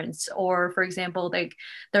parents, or for example, like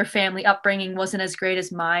their family upbringing wasn't as great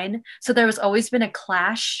as mine. So there was always been a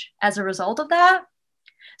clash as a result of that.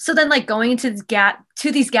 So then like going into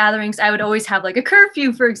to these gatherings, I would always have like a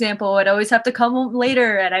curfew, for example. I'd always have to come home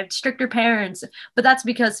later and I have stricter parents. But that's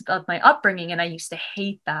because of my upbringing. And I used to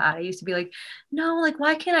hate that. I used to be like, no, like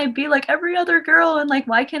why can't I be like every other girl? And like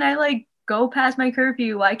why can't I like go past my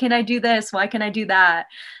curfew? Why can't I do this? Why can't I do that?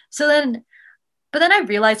 So then but then I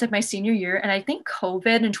realized like my senior year, and I think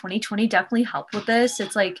COVID in 2020 definitely helped with this.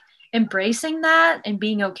 It's like embracing that and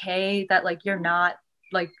being okay that like you're not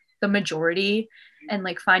like the majority and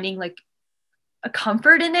like finding like a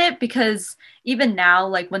comfort in it because even now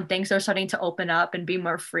like when things are starting to open up and be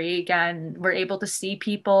more free again, we're able to see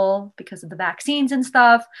people because of the vaccines and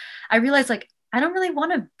stuff. I realized like I don't really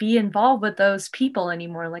want to be involved with those people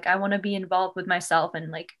anymore. Like I want to be involved with myself and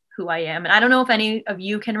like who I am. And I don't know if any of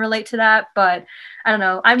you can relate to that, but I don't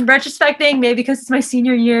know. I'm retrospecting maybe because it's my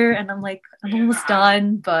senior year and I'm like I'm almost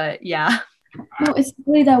done, but yeah. No, it's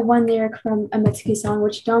really that one lyric from a Mitski song,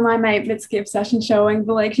 which don't mind my Mitski obsession showing,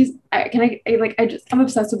 but like I'm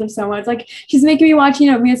obsessed with her so much. Like she's making me watch,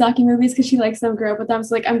 you know, Miyazaki movies because she likes them, grew up with them.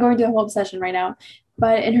 So like I'm going through a whole obsession right now.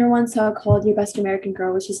 But in her one song called Your Best American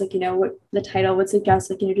Girl, which is like, you know, what the title would suggest,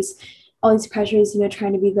 like, you know, just all these pressures, you know,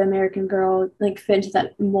 trying to be the American girl, like fit into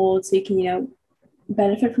that mold so you can, you know,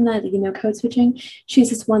 benefit from that, like, you know, code switching. She has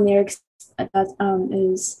this one lyric that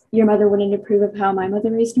is your mother wouldn't approve of how my mother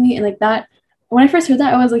raised me. And like that when I first heard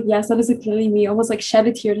that, I was like, yes, that is like literally me. Almost like shed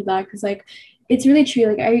a tear to that because like it's really true.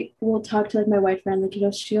 Like I will talk to like my white friend, like you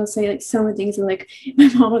know, she'll say like so many things, and like my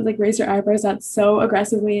mom would like raise her eyebrows at so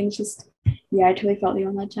aggressively, and it's just yeah, I totally felt you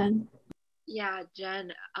on that, Jen. Yeah,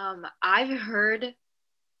 Jen, I've heard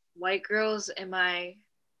white girls in my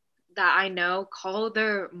that I know call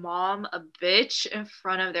their mom a bitch in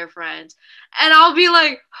front of their friends. And I'll be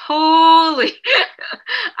like, holy,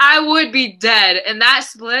 I would be dead. In that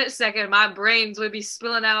split second, my brains would be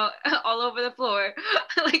spilling out all over the floor.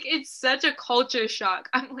 Like, it's such a culture shock.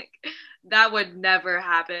 I'm like, that would never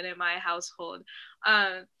happen in my household.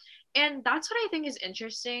 Um, and that's what I think is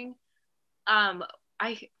interesting. Um,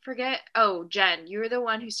 I forget. Oh, Jen, you were the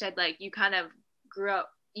one who said, like, you kind of grew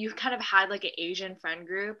up you kind of had like an Asian friend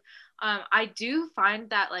group. I do find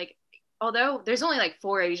that like although there's only like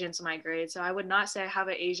 4 Asians in my grade, so I would not say I have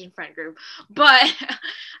an Asian friend group, but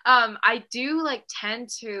I do like tend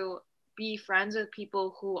to be friends with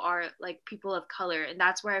people who are like people of color, and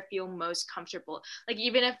that's where I feel most comfortable. Like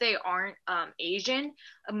even if they aren't Asian,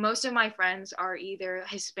 most of my friends are either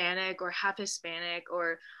Hispanic or half Hispanic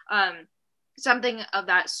or something of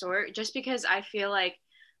that sort, just because I feel like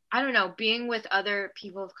I don't know, being with other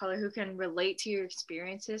people of color who can relate to your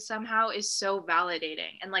experiences somehow is so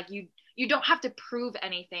validating. And like you don't have to prove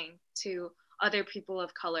anything to other people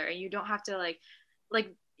of color, and you don't have to like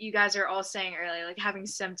you guys are all saying earlier, like having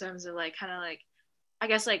symptoms of like kind of like I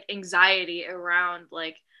guess like anxiety around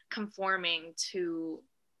like conforming to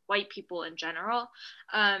white people in general.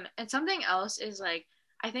 And something else is like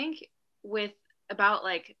I think with about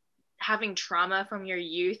like having trauma from your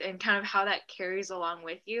youth and kind of how that carries along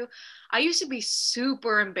with you. I used to be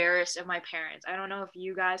super embarrassed of my parents. I don't know if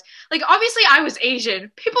you guys, like, obviously I was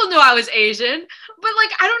Asian. People knew I was Asian, but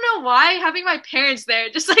like, I don't know why having my parents there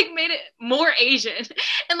just like made it more Asian.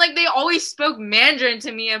 And like, they always spoke Mandarin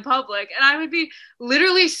to me in public, and I would be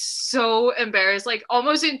literally so embarrassed, like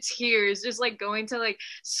almost in tears, just like going to like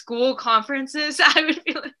school conferences. I would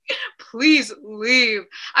be like, please leave.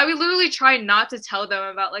 I would literally try not to tell them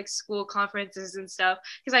about like school conferences and stuff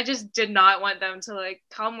because I just did not want them to like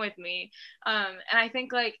come with me. And I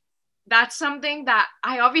think like that's something that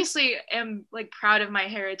I obviously am like proud of my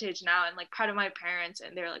heritage now, and like proud of my parents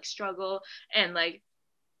and their like struggle and like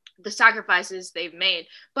the sacrifices they've made,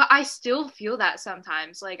 but I still feel that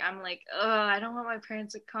sometimes. Like, I'm like, I don't want my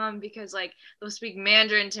parents to come because like they'll speak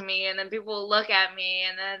Mandarin to me, and then people will look at me,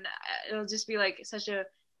 and then it'll just be like such a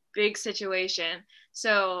big situation.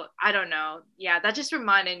 So I don't know. Yeah, that just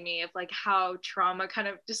reminded me of like how trauma kind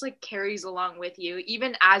of just like carries along with you,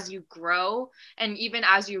 even as you grow, and even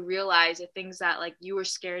as you realize that things that like you were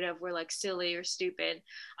scared of were like silly or stupid.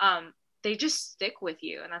 They just stick with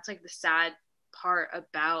you, and that's like the sad part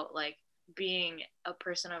about like being a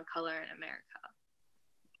person of color in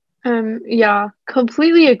America. Yeah,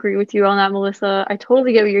 completely agree with you on that, Melissa. I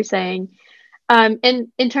totally get what you're saying. And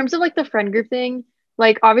in terms of like the friend group thing,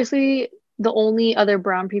 like obviously the only other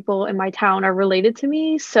brown people in my town are related to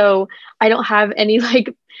me, so I don't have any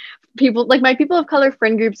like people, like my people of color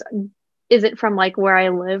friend groups isn't from like where I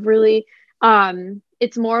live really.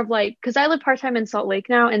 It's more of like, because I live part-time in Salt Lake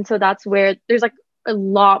now, and so that's where there's like a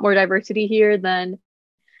lot more diversity here than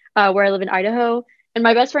where I live in Idaho. And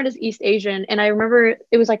my best friend is East Asian, and I remember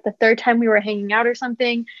it was like the third time we were hanging out or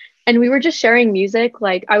something, and we were just sharing music.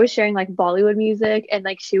 Like I was sharing like Bollywood music, and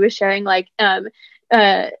like she was sharing like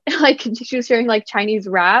like she was sharing like Chinese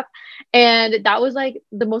rap, and that was like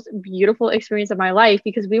the most beautiful experience of my life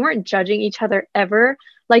because we weren't judging each other ever.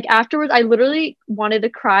 Like afterwards, I literally wanted to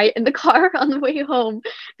cry in the car on the way home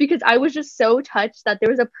because I was just so touched that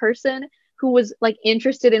there was a person who was like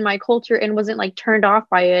interested in my culture and wasn't like turned off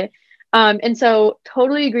by it. And so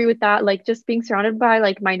totally agree with that. Like just being surrounded by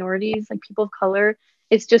like minorities, like people of color,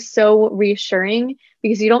 it's just so reassuring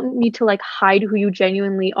because you don't need to like hide who you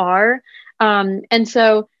genuinely are. And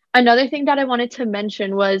so another thing that I wanted to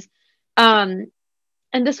mention was, and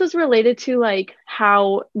this was related to like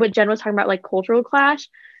how what Jen was talking about, like cultural clash.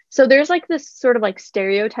 So there's like this sort of like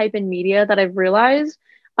stereotype in media that I've realized,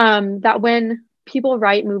 that when people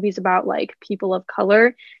write movies about like people of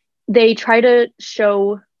color, they try to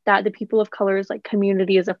show that the people of color's like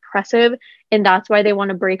community is oppressive, and that's why they want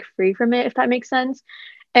to break free from it, if that makes sense.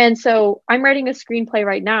 And so I'm writing a screenplay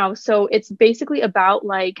right now, so it's basically about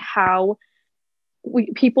like how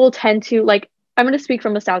people tend to like, I'm going to speak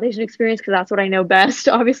from the South Asian experience because that's what I know best,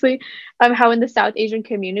 obviously. How in the South Asian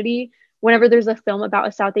community, whenever there's a film about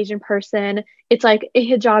a South Asian person, it's like a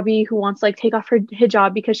hijabi who wants to like take off her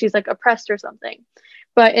hijab because she's like oppressed or something.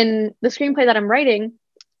 But in the screenplay that I'm writing,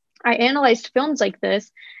 I analyzed films like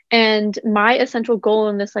this, and my essential goal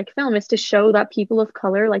in this like film is to show that people of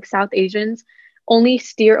color, like South Asians, only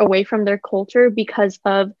steer away from their culture because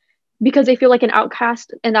they feel like an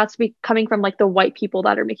outcast, and that's coming from like the white people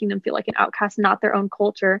that are making them feel like an outcast, not their own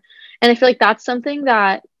culture. And I feel like that's something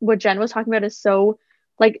that what Jen was talking about is so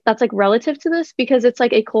like, that's like relative to this because it's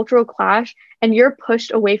like a cultural clash, and you're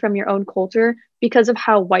pushed away from your own culture because of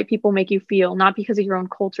how white people make you feel, not because of your own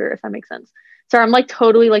culture, if that makes sense. Sorry, I'm like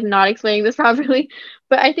totally like not explaining this properly,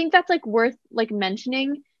 but I think that's like worth like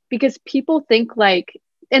mentioning because people think like,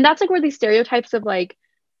 and that's like where these stereotypes of like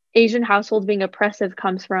Asian households being oppressive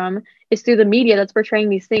comes from, is through the media that's portraying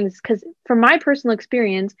these things. Because from my personal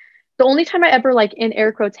experience, the only time I ever like in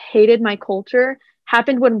air quotes hated my culture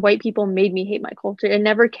happened when white people made me hate my culture. It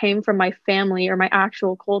never came from my family or my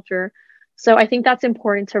actual culture. So I think that's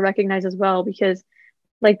important to recognize as well, because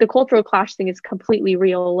like the cultural clash thing is completely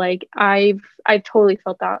real. Like I've totally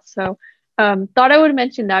felt that. So thought I would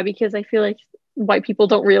mention that because I feel like white people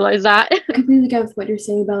don't realize that. I completely get with what you're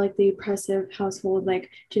saying about like the oppressive household,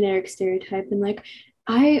 like generic stereotype. And like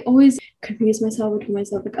I always confuse myself between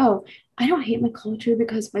myself, like, oh, I don't hate my culture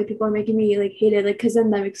because white people are making me like hate it. Like, because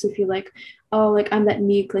then that makes me feel like, oh, like I'm that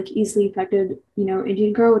meek, like easily affected,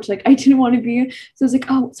 Indian girl, which like I didn't want to be. So it's like,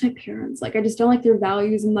 oh, it's my parents. Like I just don't like their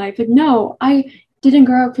values in life. Like, no, I didn't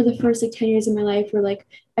grow up for the first like 10 years of my life where like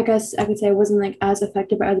I guess I could say I wasn't like as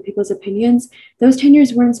affected by other people's opinions. Those 10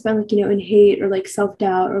 years weren't spent like, in hate or like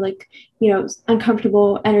self-doubt or like,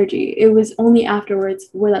 uncomfortable energy. It was only afterwards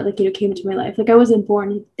where that like, came into my life. Like I wasn't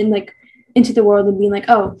born in like into the world and being like,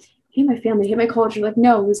 oh, hate my family, hate my culture. Like,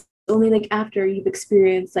 no, it was only like after you've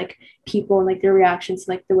experienced like people and like their reactions,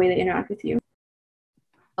 like the way they interact with you.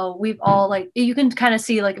 Oh, we've all like, you can kind of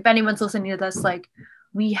see like if anyone's listening to this, like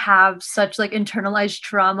we have such like internalized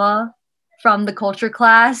trauma from the culture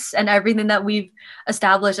class and everything that we've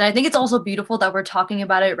established. And I think it's also beautiful that we're talking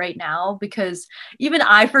about it right now, because even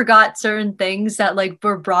I forgot certain things that like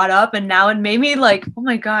were brought up, and now it made me like, oh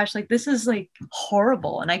my gosh, like this is like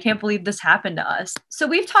horrible and I can't believe this happened to us. So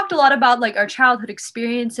we've talked a lot about like our childhood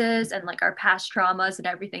experiences and like our past traumas and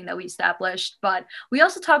everything that we established, but we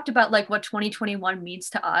also talked about like what 2021 means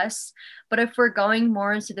to us. But if we're going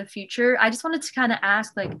more into the future, I just wanted to kind of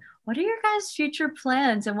ask, like, what are your guys' future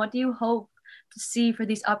plans and what do you hope to see for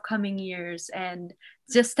these upcoming years? And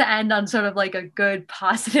just to end on sort of like a good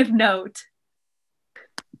positive note.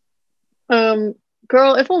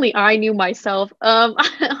 Girl, if only I knew myself.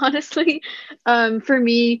 Honestly, for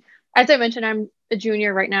me, as I mentioned, I'm a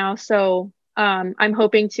junior right now, so I'm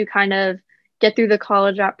hoping to kind of get through the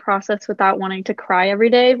college app process without wanting to cry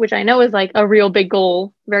every day, which I know is like a real big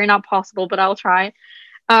goal, very not possible, but I'll try.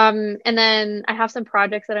 And then I have some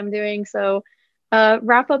projects that I'm doing, so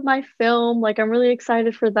wrap up my film. Like I'm really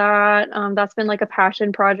excited for that. That's been like a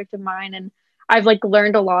passion project of mine, and I've like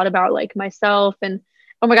learned a lot about like myself. And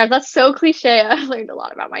oh my gosh, that's so cliche. I've learned a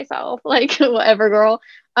lot about myself, like whatever, girl.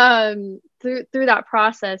 Through that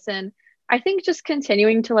process, and I think just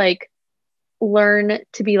continuing to like learn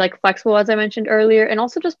to be like flexible, as I mentioned earlier, and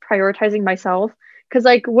also just prioritizing myself. Because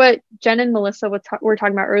like what Jen and Melissa were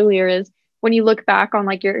talking about earlier is when you look back on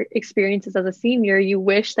like your experiences as a senior, you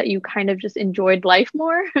wish that you kind of just enjoyed life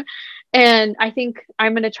more. And I think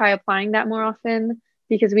I'm going to try applying that more often,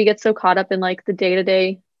 because we get so caught up in like the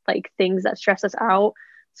day-to-day like things that stress us out.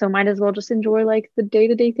 So might as well just enjoy like the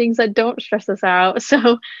day-to-day things that don't stress us out.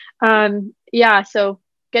 So yeah, so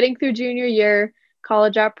getting through junior year,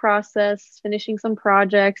 college app process, finishing some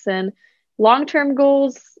projects, and long-term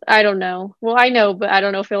goals, I don't know. Well, I know, but I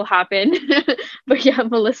don't know if it'll happen. But yeah,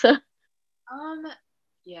 Melissa. Um,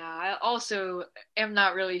 yeah, I also am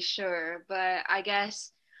not really sure, but I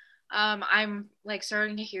guess I'm like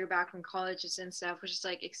starting to hear back from colleges and stuff, which is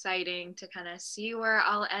like exciting to kind of see where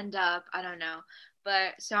I'll end up. I don't know.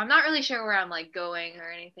 But so I'm not really sure where I'm like going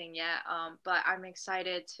or anything yet. But I'm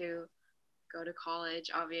excited to go to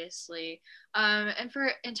college, obviously. And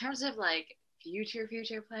for in terms of like future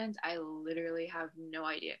plans, I literally have no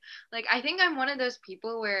idea. Like I think I'm one of those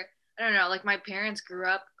people where I don't know, like my parents grew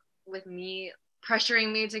up with me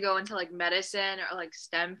pressuring me to go into like medicine or like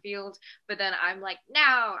STEM fields, but then I'm like, no,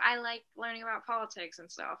 I like learning about politics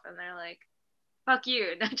and stuff, and they're like, fuck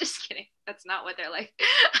you. No, just kidding. That's not what they're like.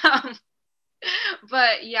 um,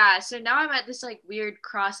 but yeah, so now I'm at this like weird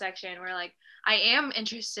cross section where like I am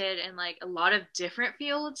interested in like a lot of different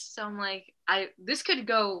fields. So I'm like, this could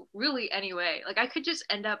go really any way. Like I could just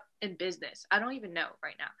end up in business. I don't even know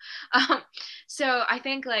right now. So I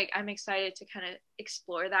think like I'm excited to kind of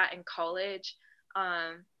explore that in college,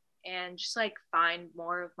 and just like find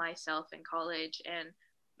more of myself in college and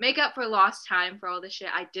make up for lost time for all the shit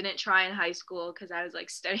I didn't try in high school because I was like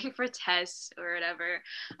studying for tests or whatever.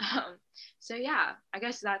 So yeah, I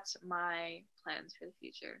guess that's my plans for the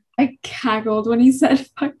future. I cackled when he said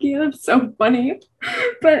fuck you. That's so funny.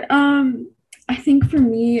 But I think for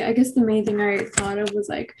me, I guess the main thing I thought of was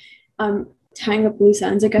like tying up loose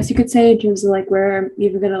ends, I guess you could say, in terms of like where I'm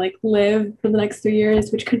even gonna like live for the next 3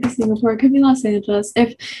 years, which could be Singapore, it could be Los Angeles.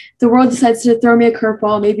 If the world decides to throw me a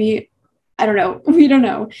curveball, maybe, I don't know. We don't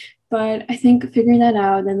know. But I think figuring that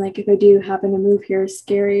out, and like if I do happen to move here, is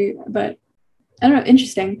scary, but I don't know,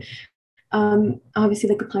 interesting. Obviously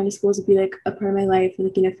like applying to schools would be like a part of my life, and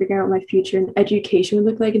like, you know, figuring out what my future and education would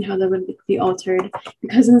look like and how that would be altered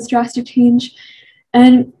because of this drastic change.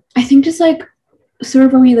 And I think just like sort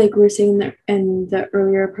of what we like were saying in the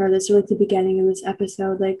earlier part of this, or like the beginning of this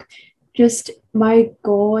episode, like just my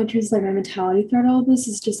goal in terms of like my mentality throughout all of this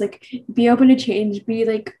is just like be open to change, be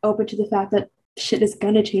like open to the fact that shit is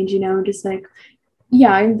gonna change, you know, and just like,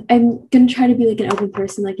 yeah, I'm gonna try to be like an open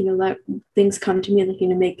person, like, you know, let things come to me and like, you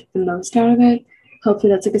know, make the most out of it.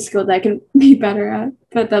 Hopefully that's like a skill that I can be better at,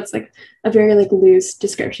 but that's like a very like loose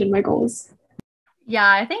description of my goals. Yeah,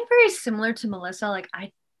 I think very similar to Melissa. Like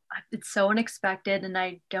it's so unexpected and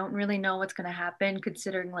I don't really know what's going to happen,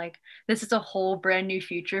 considering like this is a whole brand new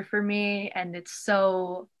future for me, and it's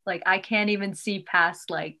so like I can't even see past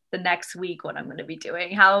like the next week what I'm going to be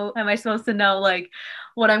doing. How am I supposed to know like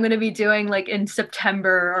what I'm going to be doing like in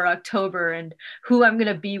September or October, and who I'm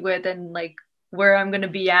going to be with, and like where I'm going to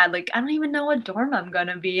be at? Like I don't even know what dorm I'm going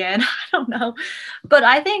to be in. I don't know. But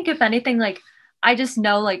I think if anything, like I just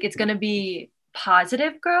know like it's going to be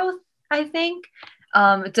positive growth, I think.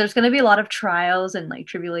 There's gonna be a lot of trials and like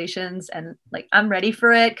tribulations, and like I'm ready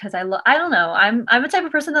for it because I don't know, I'm a type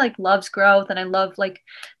of person that like loves growth, and I love like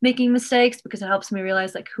making mistakes because it helps me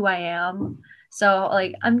realize like who I am. So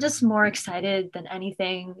like I'm just more excited than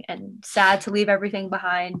anything and sad to leave everything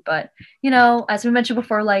behind. But as we mentioned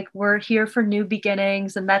before, like we're here for new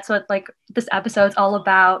beginnings, and that's what like this episode's all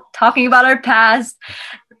about, talking about our past,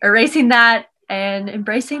 erasing that, and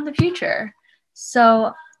embracing the future.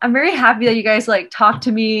 So I'm very happy that you guys like talked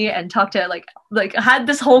to me and talked to like had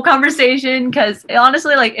this whole conversation, because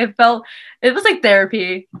honestly like it was like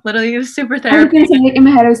therapy. Literally, it was super I was therapy. gonna say, like in my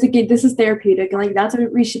head, I was thinking this is therapeutic, and like that's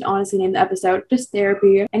what we should honestly name the episode, just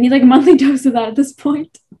therapy. I need like a monthly dose of that at this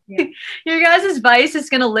point. Your guys' advice is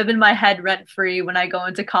gonna live in my head rent free when I go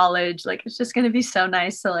into college. Like it's just gonna be so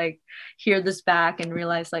nice to like hear this back and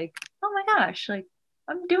realize like, oh my gosh, like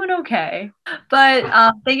I'm doing okay. But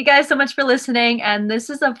thank you guys so much for listening, and this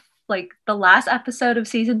is like the last episode of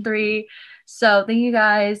season 3. So thank you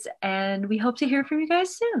guys, and we hope to hear from you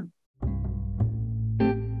guys soon.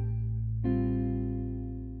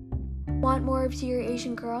 Want more of Dear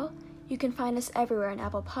Asian Girl? You can find us everywhere on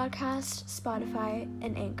Apple Podcasts, Spotify,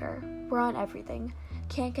 and Anchor. We're on everything.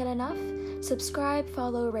 Can't get enough? Subscribe,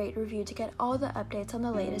 follow, rate, review to get all the updates on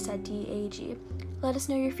the latest at DAG. Let us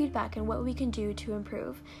know your feedback and what we can do to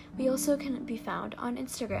improve. We also can be found on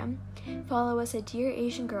Instagram. Follow us at Dear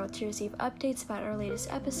Asian Girl to receive updates about our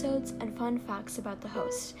latest episodes and fun facts about the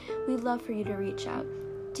host. We'd love for you to reach out.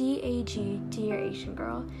 DAG, Dear Asian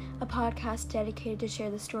Girl, a podcast dedicated to share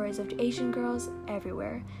the stories of Asian girls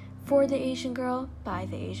everywhere. For the Asian girl, by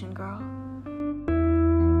the Asian girl.